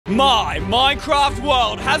My Minecraft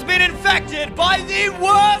world has been infected by the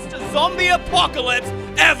worst zombie apocalypse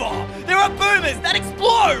ever. There are boomers that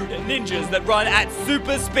explode, ninjas that run at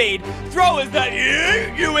super speed, throwers that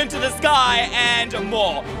eat you into the sky, and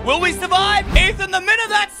more. Will we survive? Ethan, the minute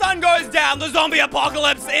that sun goes down, the zombie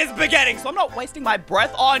apocalypse is beginning. So I'm not wasting my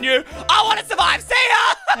breath on you. I want to survive. See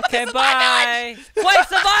ya! Okay, bye. Wait,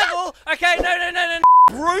 survival? Okay, no.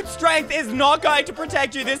 Brute strength is not going to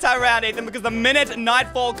protect you this time around, Ethan, because the minute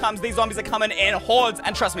nightfall comes, these zombies are coming in hordes.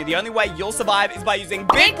 And trust me, the only way you'll survive is by using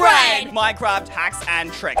big brain Minecraft hacks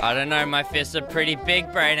and tricks. I don't know, my fists are pretty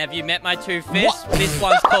big brain. Have you met my two fists? What? This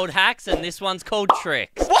one's called hacks and this one's called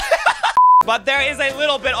tricks. But there is a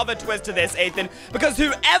little bit of a twist to this, Ethan, because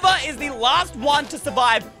whoever is the last one to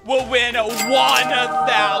survive will win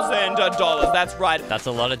 $1,000. That's right. That's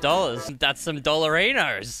a lot of dollars. That's some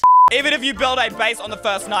dollarinos. Even if you build a base on the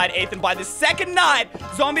first night, Ethan, by the second night,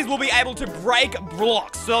 zombies will be able to break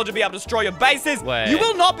blocks. So they'll be able to destroy your bases. Wait. You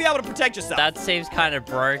will not be able to protect yourself. That seems kind of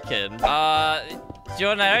broken.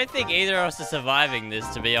 Jordan, I don't think either of us are surviving this,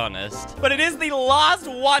 to be honest. But it is the last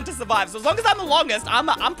one to survive. So as long as I'm the longest,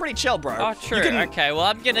 I'm pretty chill, bro. Oh, true. Okay, well,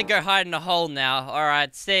 I'm gonna go hide in a hole now. All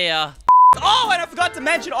right, see ya. Oh, and I forgot to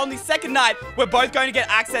mention, on the second night, we're both going to get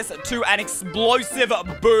access to an explosive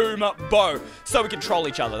boom bow. So we can troll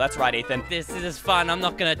each other. That's right, Ethan. This is fun. I'm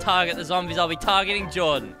not going to target the zombies. I'll be targeting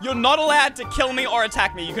Jordan. You're not allowed to kill me or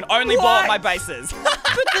attack me. You can only blow up my bases.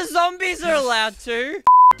 But the zombies are allowed to.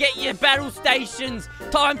 Get your battle stations.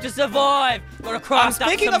 Time to survive. Gotta craft up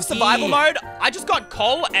speaking of survival mode, I just got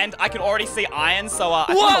coal and I can already see iron, so I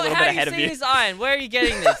think I'm a little bit ahead of you. How do you see this iron? Where are you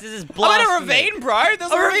getting this? This is blasphemy. I'm in a ravine, bro.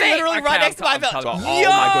 There's a ravine literally right next to my village. Oh, my goodness.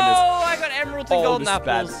 I got emeralds and golden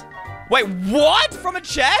apples. Wait, what? From a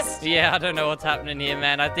chest? Yeah, I don't know what's happening here,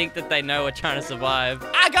 man. I think that they know we're trying to survive.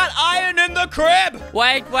 I got iron in the crib.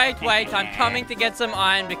 Wait. I'm coming to get some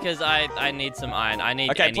iron because I need some iron. I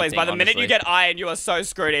need Okay, anything, please, by the minute you get iron, you are so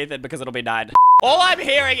screwed, Ethan, because it'll be night. All I'm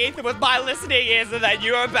hearing, Ethan, with my listening ears is that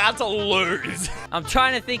you're about to lose. I'm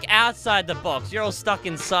trying to think outside the box. You're all stuck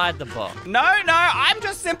inside the box. No, I'm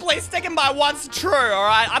just simply sticking by what's true, all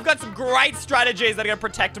right? I've got some great strategies that are going to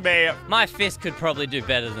protect me. My fist could probably do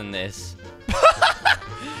better than this.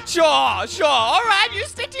 Sure. All right, you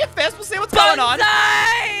stick to your fist. We'll see what's going on.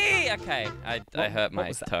 Okay, I hurt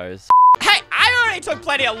my toes. Hey, I already took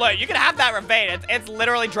plenty of loot. You can have that ravine. It's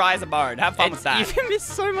literally dry as a bone. Have fun with that. You missed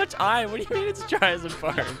so much iron. What do you mean it's dry as a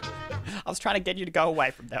bone? I was trying to get you to go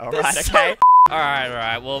away from there, all right, okay? All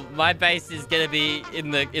right. Well, my base is gonna be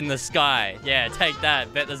in the sky. Yeah, take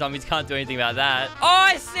that. Bet the zombies can't do anything about that. Oh,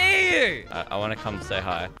 I see you. I want to come say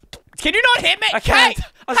hi. Can you not hit me? I can't. Hey!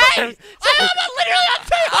 I'm literally on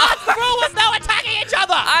 2 hearts. The rule was no attacking each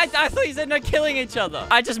other. I thought you said no killing each other.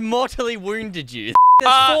 I just mortally wounded you.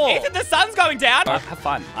 Ethan, the sun's going down. Have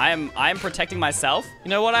fun. I am protecting myself. You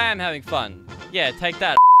know what? I am having fun. Yeah, take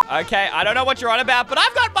that. Okay, I don't know what you're on about, but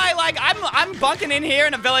I've got my, I'm bunking in here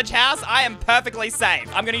in a village house. I am perfectly safe.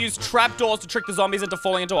 I'm gonna use trapdoors to trick the zombies into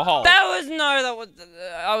falling into a hole.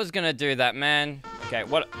 I was gonna do that, man. Okay,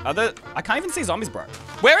 what other? I can't even see zombies, bro.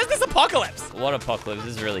 Where is this apocalypse? What apocalypse?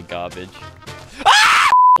 This is really garbage. Ah!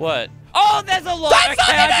 What? Oh, there's a lot. Okay,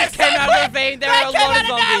 I just came out of the ravine. There are a lot of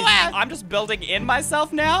zombies. I'm just building in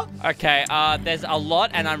myself now. Okay, there's a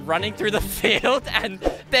lot, and I'm running through the field, and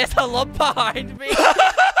there's a lot behind me.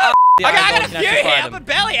 Okay, I got a few here, but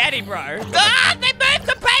barely any, bro. Ah, they moved!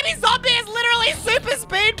 The baby zombie is literally super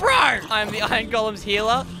speed, bro! I'm the Iron Golem's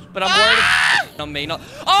healer, but I'm worried on me, not...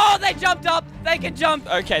 Oh, they jumped up! They can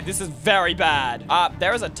jump! Okay, this is very bad.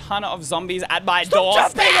 There is a ton of zombies at my door.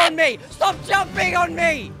 Stop jumping on me! Stop jumping on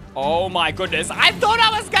me! Oh my goodness. I thought I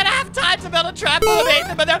was gonna have time to build a trap for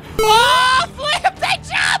them, but they're... Oh, flip! They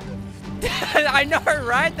jump! I know,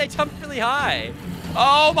 right? They jumped really high.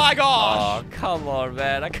 Oh my gosh. Oh, come on,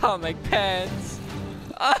 man. I can't make pants.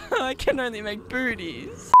 I can only make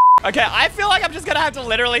booties. Okay, I feel like I'm just gonna have to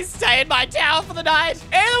literally stay in my tower for the night.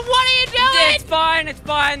 Ethan, what are you doing? It's fine.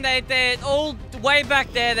 They're all way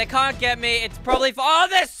back there. They can't get me. It's probably... Oh,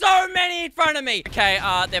 there's so many in front of me. Okay,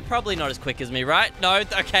 they're probably not as quick as me, right? No,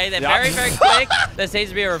 okay, they're very, very quick. There seems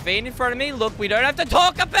to be a ravine in front of me. Look, we don't have to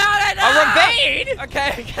talk about it. A ravine?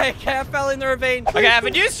 Okay, I fell in the ravine. Okay, I have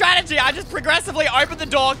a new strategy. I just progressively open the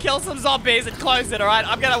door, kill some zombies, and close it, all right?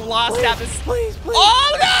 I'm gonna blast out this... Please.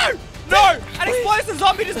 Oh, no! No! An explosive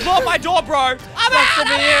zombie just blew up my door, bro! I'm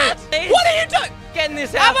out! What are you doing? Get in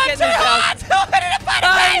this house, get in this house.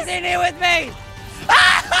 He's in here with me!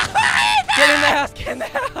 Get in the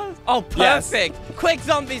house. Oh, perfect. Yes. Quick,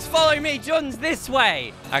 zombies, follow me. Jordan's this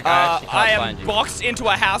way. I am boxed into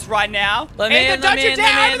a house right now. Let me in. Don't you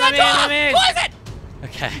dare open that door! Close it!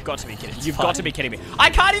 Okay. You've got to be kidding me. You've got to be kidding me. I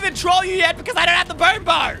can't even troll you yet because I don't have the boom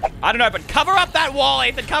bow. I don't know, but cover up that wall,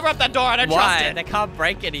 Ethan. Cover up that door. I don't trust it. They can't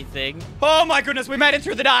break anything. Oh my goodness, we made it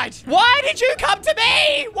through the night. Why did you come to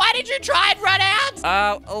me? Why did you try and run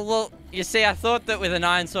out? Well, you see, I thought that with an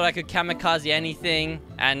iron sword I could kamikaze anything,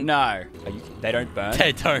 and... No. They don't burn?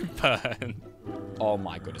 They don't burn. Oh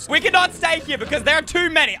my goodness. We cannot stay here because there are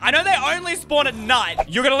too many. I know they only spawn at night.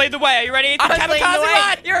 You're gonna lead the way. Are you ready? Kamikaze,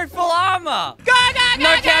 run! You're in full armor. Go, go, go,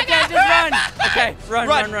 no go, countdown, go, just run. Okay,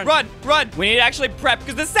 run. We need to actually prep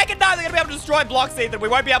because the second time they're gonna be able to destroy blocks, Ethan, we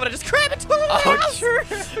won't be able to just cram into the house. True.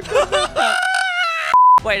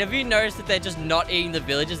 Wait, have you noticed that they're just not eating the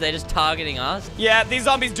villagers? They're just targeting us? Yeah, these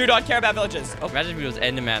zombies do not care about villagers. Oh, imagine if it was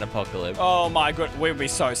Enderman Apocalypse. Oh my god, we would be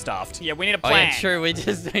so stuffed. Yeah, we need a plan. Oh yeah, true. We're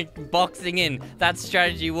just like, boxing in. That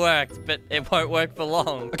strategy worked, but it won't work for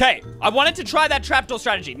long. Okay, I wanted to try that trapdoor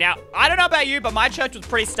strategy. Now, I don't know about you, but my church was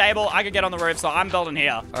pretty stable. I could get on the roof, so I'm building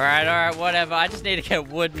here. All right, whatever. I just need to get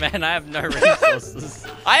wood, man. I have no resources.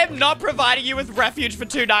 I am not providing you with refuge for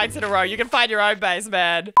 2 nights in a row. You can find your own base,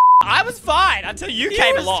 man. I was fine until you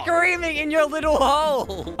came along. You were screaming in your little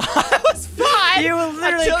hole. I was fine. You were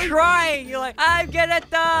literally crying. You're like, I'm gonna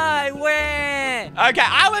die. Where? Okay,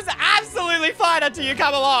 I was absolutely fine until you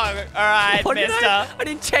come along. All right, mister. I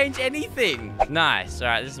didn't change anything. Nice. All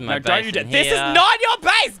right, this is my base. No, don't you do. This is not your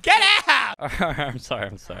base. Get out. I'm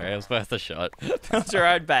sorry. It was worth a shot. Build your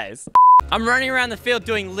own base. I'm running around the field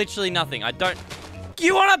doing literally nothing. I don't...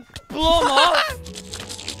 You want to blow them off?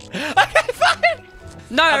 Okay, fine.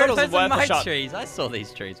 No, those are my trees. I saw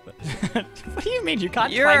these trees, but... What do you mean you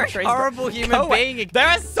can't You're climb a trees? horrible human being. There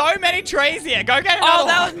are so many trees here. Go get another one.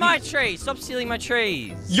 That was my tree. Stop stealing my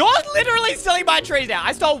trees. You're literally stealing my trees now.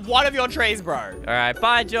 I stole one of your trees, bro. All right,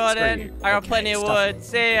 bye, Jordan. I got plenty of wood.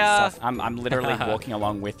 See ya. I'm literally walking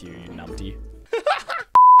along with you, you numpty.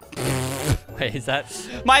 Wait, is that?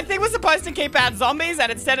 My thing was supposed to keep out zombies,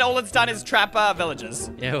 and instead all it's done is trap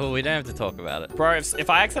villagers. Yeah, well, we don't have to talk about it. Bro,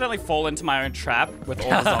 if I accidentally fall into my own trap with all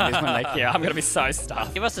the zombies when they're here, I'm gonna be so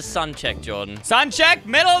stuffed. Give us a sun check, Jordan. Sun check,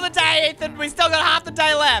 middle of the day, Ethan. We still got half the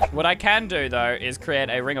day left. What I can do, though, is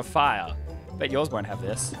create a ring of fire. Bet yours won't have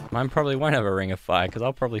this. Mine probably won't have a ring of fire, because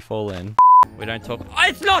I'll probably fall in. We don't talk. Oh,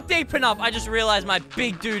 it's not deep enough. I just realized my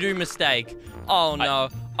big doo-doo mistake. Oh, no.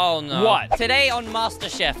 Oh no. What? Today on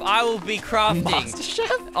MasterChef, I will be crafting...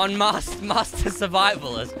 MasterChef? On Master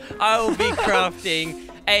Survivalist, I will be crafting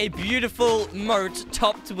a beautiful moat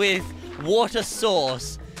topped with water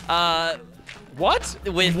sauce. What?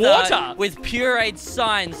 With water? With pureed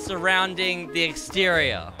signs surrounding the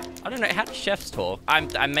exterior. I don't know, how do chefs talk?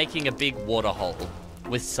 I'm making a big water hole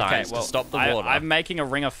with signs to stop the water. I'm making a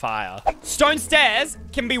ring of fire. Stone stairs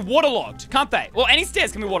can be waterlogged, can't they? Well, any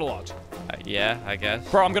stairs can be waterlogged. Yeah, I guess.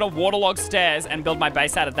 Bro, I'm gonna waterlog stairs and build my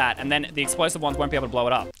base out of that, and then the explosive ones won't be able to blow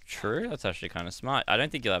it up. True, that's actually kind of smart. I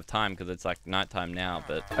don't think you'll have time because it's like nighttime now,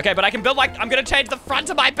 but... Okay, but I can build I'm gonna change the front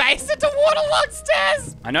of my base into waterlogged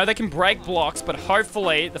stairs! I know they can break blocks, but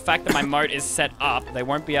hopefully the fact that my moat is set up, they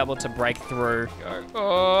won't be able to break through.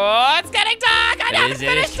 Oh, it's getting dark! I haven't finished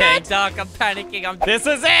it! It's getting dark, I'm panicking, This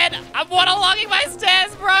is it! I'm waterlogging my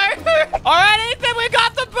stairs, bro! Alright, Ethan, we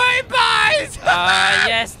got the boom bows!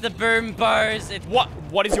 Yes, the boom bows.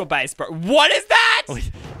 What is your base, bro? What is that?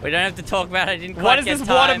 We don't have to talk about it. I didn't quite What is this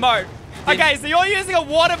time. water moat? Okay, so you're using a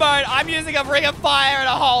water moat. I'm using a ring of fire and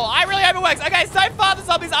a hole. I really hope it works. Okay, so far the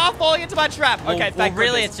zombies are falling into my trap. Okay, thank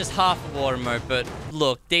really, goodness. It's just half a water moat, but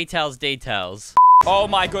look, details. Oh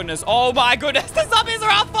my goodness. Oh my goodness. The zombies are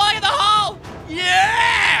all falling in the hole.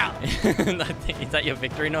 Yeah! Is that your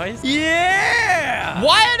victory noise? Yeah!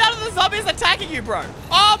 Why are none of the zombies attacking you, bro?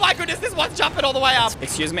 Oh my goodness, this one's jumping all the way up.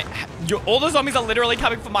 Excuse me. All the zombies are literally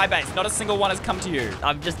coming for my base. Not a single one has come to you.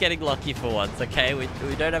 I'm just getting lucky for once, okay? We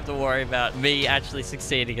don't have to worry about me actually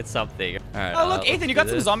succeeding at something. All right, oh, look, Ethan, you got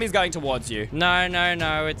some zombies going towards you. No,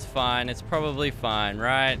 it's fine. It's probably fine,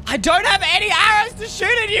 right? I don't have any arrows to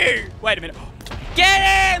shoot at you. Wait a minute.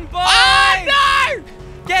 Get him, boy! Oh, no!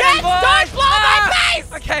 Get him, boy! Don't blow my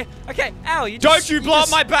base! Okay. Ow, Don't you blow up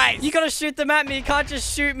my base! You gotta shoot them at me. You can't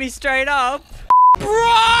just shoot me straight up. Bro!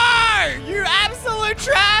 You absolute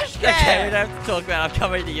trash can! Okay, we don't have to talk about it. I'm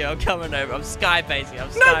coming to you. I'm coming over. I'm sky basing. No,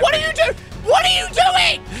 what are you doing? What are you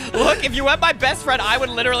doing? Look, if you weren't my best friend, I would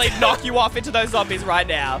literally knock you off into those zombies right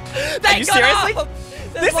now. Are you seriously?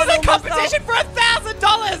 This is a competition for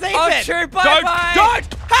 $1,000, Ethan! Oh, true. Bye-bye! Don't!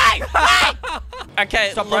 Hey! Okay,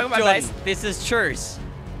 stop blowing my base. This is truce.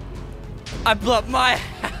 I blew up my...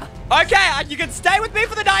 Okay, you can stay with me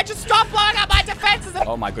for the night. Just stop blowing up my defenses.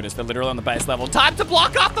 Oh my goodness, they're literally on the base level. Time to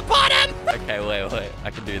block off the bottom. Okay, wait. I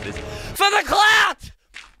can do this. For the clout!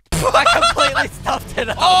 I completely stuffed it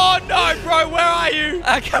up. Oh no, bro, where are you?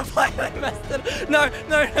 I completely messed it up.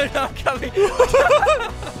 No, I'm coming.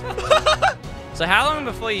 So how long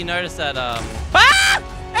before you notice that, Ah!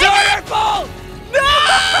 Don't fall! No!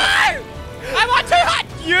 I'm on too hot!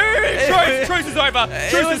 Truce is over.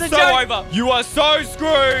 Truce is so over. You are so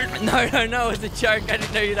screwed. No, it was a joke. I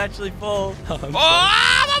didn't know you'd actually fall. Oh, I'm on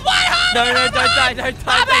one heart. No, don't die.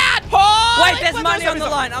 I'm out. Oh, Wait, there's money on the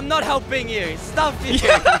line. I'm not helping you. Stuff you.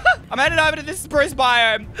 I'm headed over to this spruce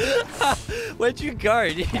biome. Where'd you go?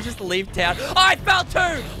 Did you just leave town? Oh, I fell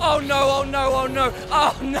too. Oh no.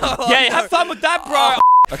 Yeah, have fun with that, bro.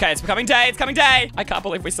 Okay, it's coming day. I can't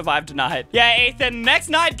believe we survived tonight. Yeah, Ethan, next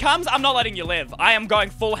night comes, I'm not letting you live. I am going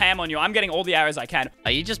full ham on you. I'm getting all the arrows I can.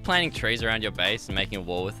 Are you just planting trees around your base and making a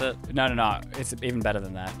wall with it? No. It's even better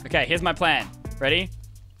than that. Okay, here's my plan. Ready?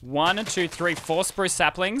 1, 2, 3, 4 spruce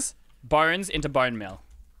saplings, bones into bone mill.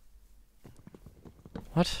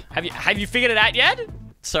 What? Have you figured it out yet?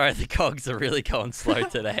 Sorry, the cogs are really going slow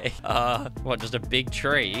today. What, just a big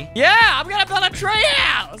tree? Yeah, I'm gonna build a tree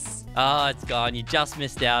house! Oh, it's gone. You just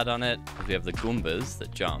missed out on it. Because we have the Goombas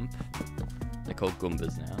that jump. They're called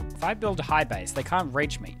Goombas now. If I build a high base, they can't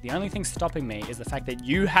reach me. The only thing stopping me is the fact that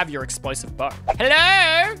you have your explosive bow.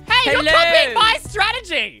 Hello? Hey, you're copying my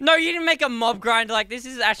strategy! No, you didn't make a mob grinder like this.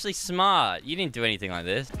 This is actually smart. You didn't do anything like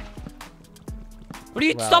this. What are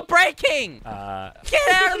you? Stop breaking! Get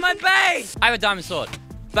out of my base! I have a diamond sword.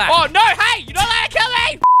 Back. Oh, no, hey! You're not allowed to kill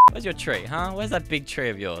me! Where's your tree, huh? Where's that big tree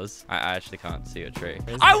of yours? I actually can't see your tree.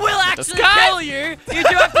 I will actually kill you! You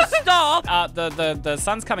do have to stop! The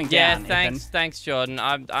sun's coming down, Yeah, thanks, Jordan.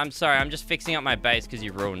 I'm sorry, I'm just fixing up my base because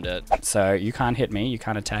you ruined it. So, you can't hit me, you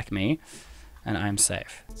can't attack me, and I'm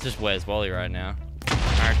safe. It's just where's Wally right now?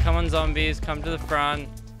 Alright, come on, zombies, come to the front.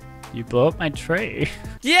 You blew up my tree.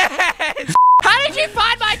 Yes! How did you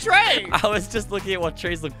find my tree? I was just looking at what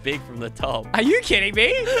trees look big from the top. Are you kidding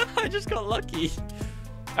me? I just got lucky.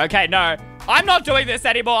 Okay, no. I'm not doing this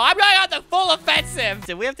anymore. I'm going on the full offensive.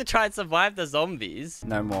 So we have to try and survive the zombies.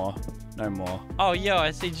 No more. Oh, yo,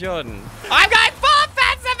 I see Jordan. I'm going full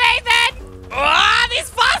offensive, Ethan! Ah, these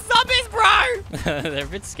fast zombies, bro! They're a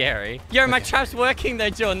bit scary. Yo, my trap's working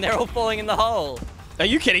though, Jordan. They're all falling in the hole. Are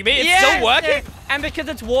you kidding me? It's still working? And because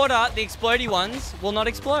it's water, the explodey ones will not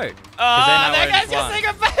explode. There goes your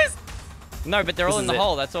secret base! No, but they're all in the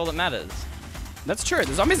hole. That's all that matters. That's true.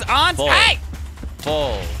 The zombies aren't. Fall. Hey!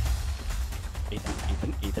 Fall.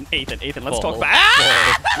 Ethan, let's talk about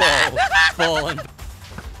Fall. And...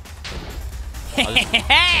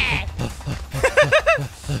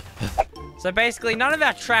 So basically, none of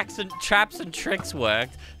our traps and tricks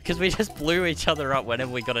worked because we just blew each other up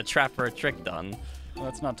whenever we got a trap or a trick done.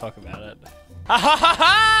 Let's not talk about it.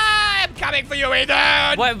 I'm coming for you,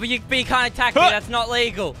 Ethan! Wait, but you can't attack me. That's not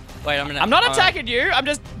legal. Wait, I'm not attacking you. I'm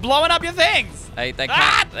just blowing up your things. Hey, they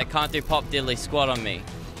can't do pop diddly squat on me.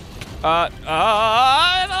 There's a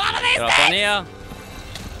lot of these Get up on here.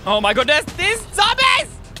 Oh my goodness, these zombies!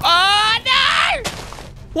 Oh no!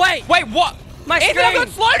 Wait, what? My Ethan, screen. I've got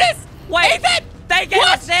slowness! Wait, Ethan! They gave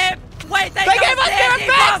us their... Wait, they gave us their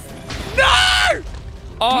effects! No!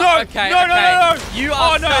 Oh, No, okay, no. You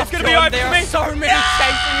are it's gonna be over there for me. are so many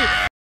chasing you.